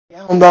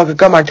Yeah, dog, I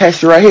got my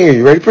tester right here.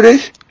 You ready for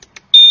this?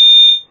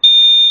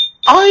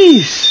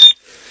 Ice!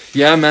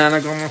 Yeah, man, I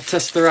got my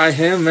tester right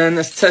here, man.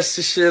 Let's test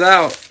this shit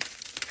out.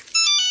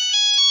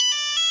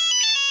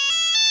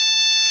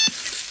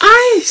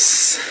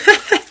 Ice!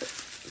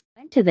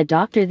 Went to the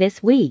doctor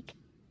this week.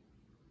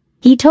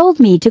 He told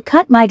me to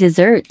cut my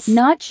desserts.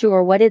 Not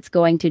sure what it's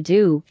going to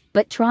do,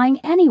 but trying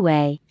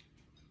anyway.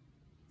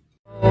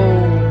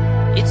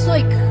 Oh, it's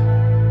like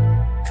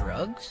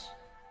drugs?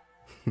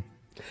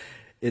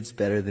 It's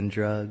better than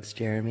drugs,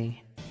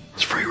 Jeremy.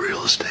 It's free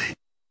real estate.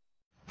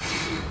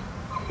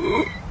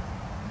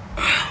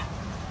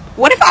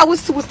 What if I was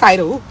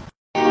suicidal?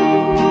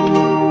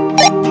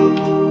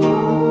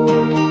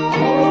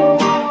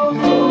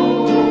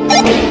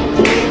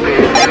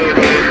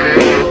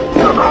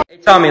 Hey,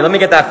 Tommy, let me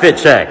get that fit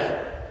check.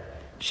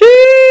 Sheesh!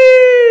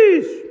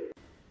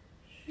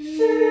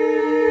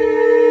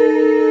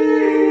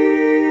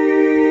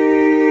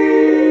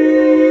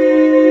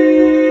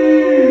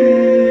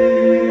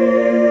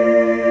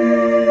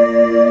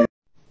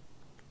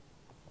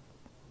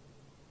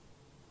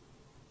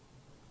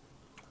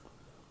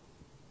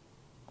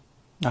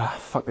 Ah,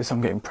 fuck this,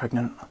 I'm getting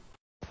pregnant.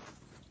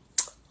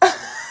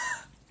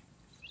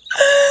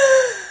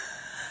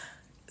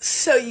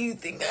 So you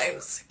think I'm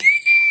scared?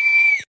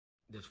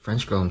 This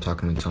French girl I'm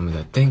talking to told me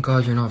that, thank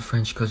God you're not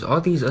French, because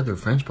all these other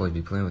French boys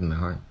be playing with my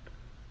heart.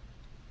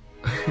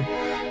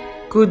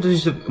 Good.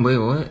 Wait,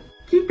 what?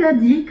 Qui t'a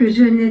dit que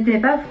je n'étais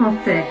pas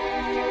français?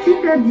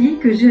 Qui t'a dit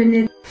que je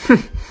n'étais...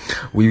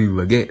 Oui,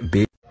 baguette,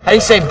 bitch. How do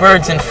you say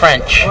birds in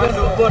French?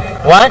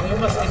 What?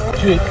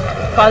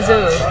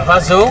 Vazoo.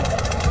 Vazoo?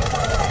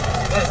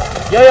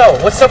 Yo,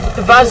 what's up with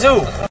the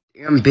vazoo?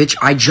 Damn, bitch,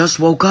 I just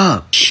woke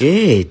up.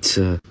 Shit.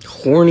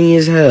 Horny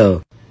as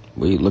hell.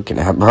 What are you looking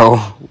at, bro?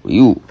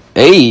 You...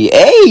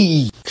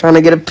 Hey! Trying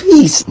to get a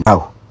piece.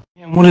 No.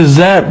 Damn, what is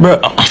that,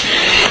 bro?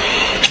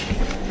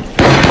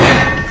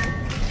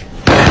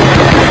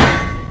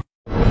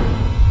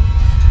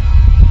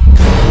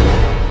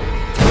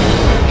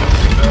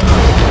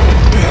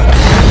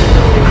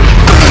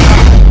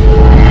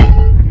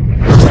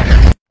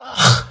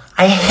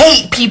 I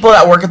hate people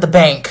that work at the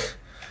bank.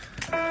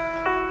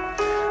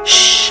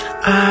 Shh,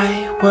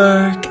 I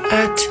work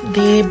at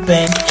the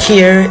bank.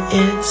 Here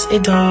is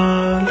 $1.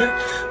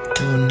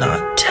 Do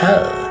not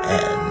tell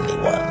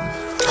anyone.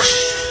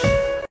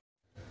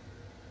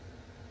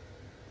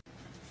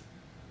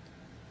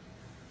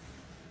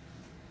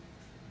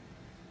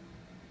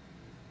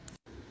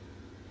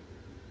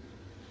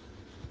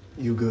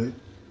 You good?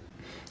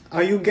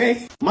 Are you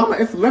gay? Mama,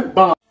 it's lip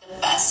balm.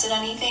 Best at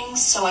anything,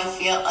 so I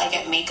feel like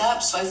at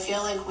makeup, so I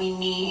feel like we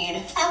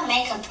need... At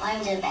makeup,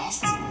 I'm the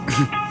best.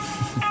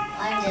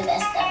 I'm the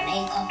best at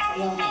makeup,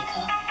 real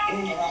makeup.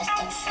 You're the best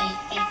at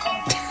fake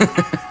makeup.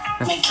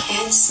 My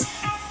kids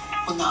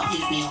will not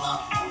leave me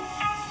alone.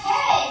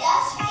 Hey,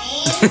 that's me.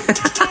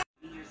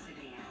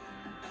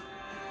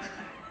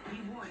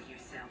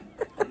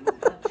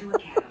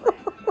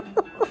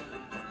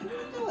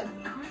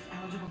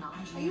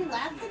 Are you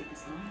laughing?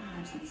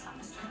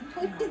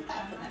 What are you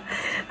laughing at?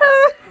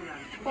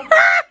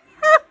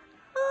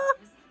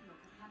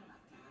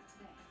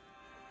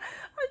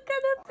 I'm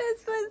gonna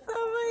piss myself.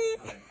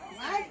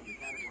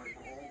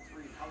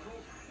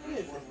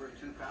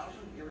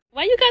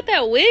 Why you got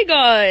that wig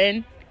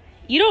on?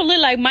 You don't look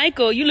like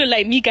Michael, you look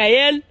like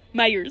Mikael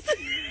Myers.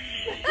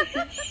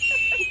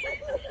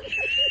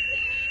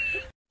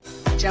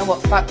 Do you know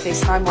what? Fuck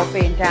this. No more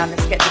being down.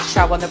 Let's get this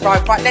show on the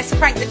road. Right, let's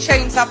crank the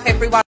tunes up,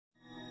 everyone.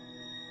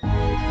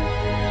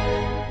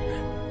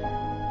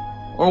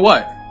 Or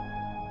what?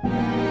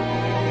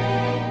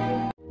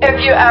 If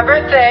you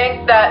ever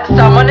think that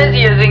someone is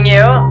using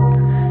you,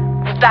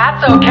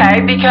 that's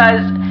okay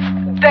because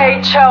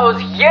they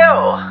chose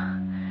you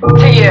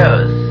to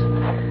use.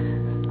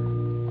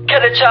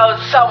 Could've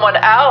chose someone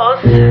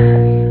else.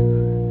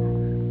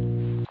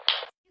 You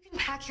can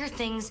pack your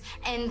things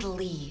and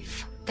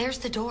leave. There's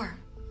the door.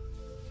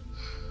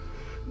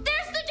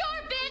 There's the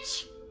door,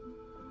 bitch!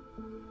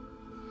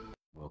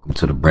 Welcome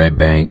to the bread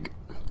bank.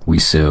 We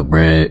sell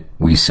bread,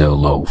 we sell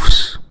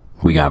loaves.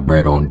 We got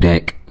bread on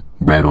deck,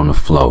 bread on the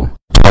floor.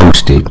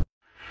 Toasted.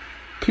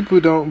 People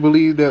don't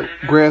believe that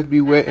grass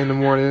be wet in the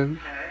morning.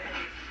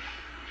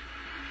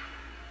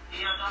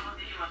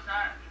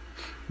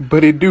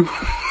 But it do.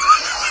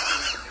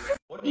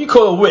 What do you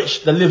call a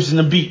witch that lives in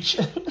the beach?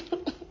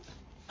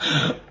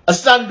 A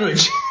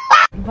sandwich.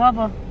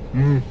 Bubba,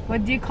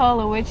 what do you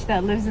call a witch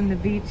that lives in the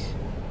beach?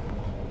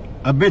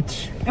 A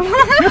bitch.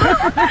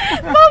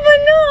 Bubba,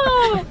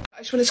 no! I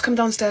just wanted to come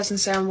downstairs and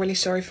say I'm really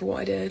sorry for what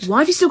I did. Why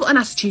have you still got an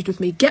attitude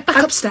with me? Get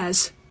back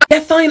upstairs.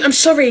 Yeah, fine, I'm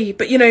sorry.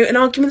 But, you know, an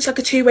argument's like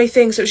a two-way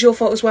thing, so it's your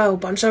fault as well.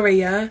 But I'm sorry,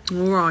 yeah?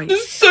 Alright.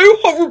 It's so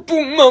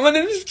horrible, Mum, and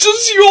it's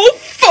just your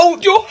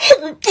fault. You're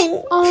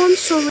horrible. Oh, I'm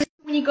sorry.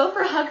 When you go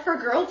for a hug for a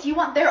girl, do you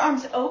want their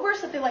arms over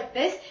so they're like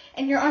this,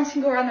 and your arms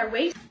can go around their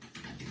waist?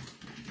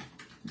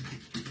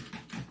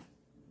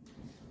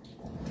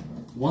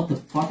 What the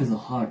fuck is a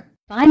hug?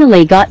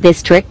 Finally got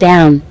this trick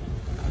down.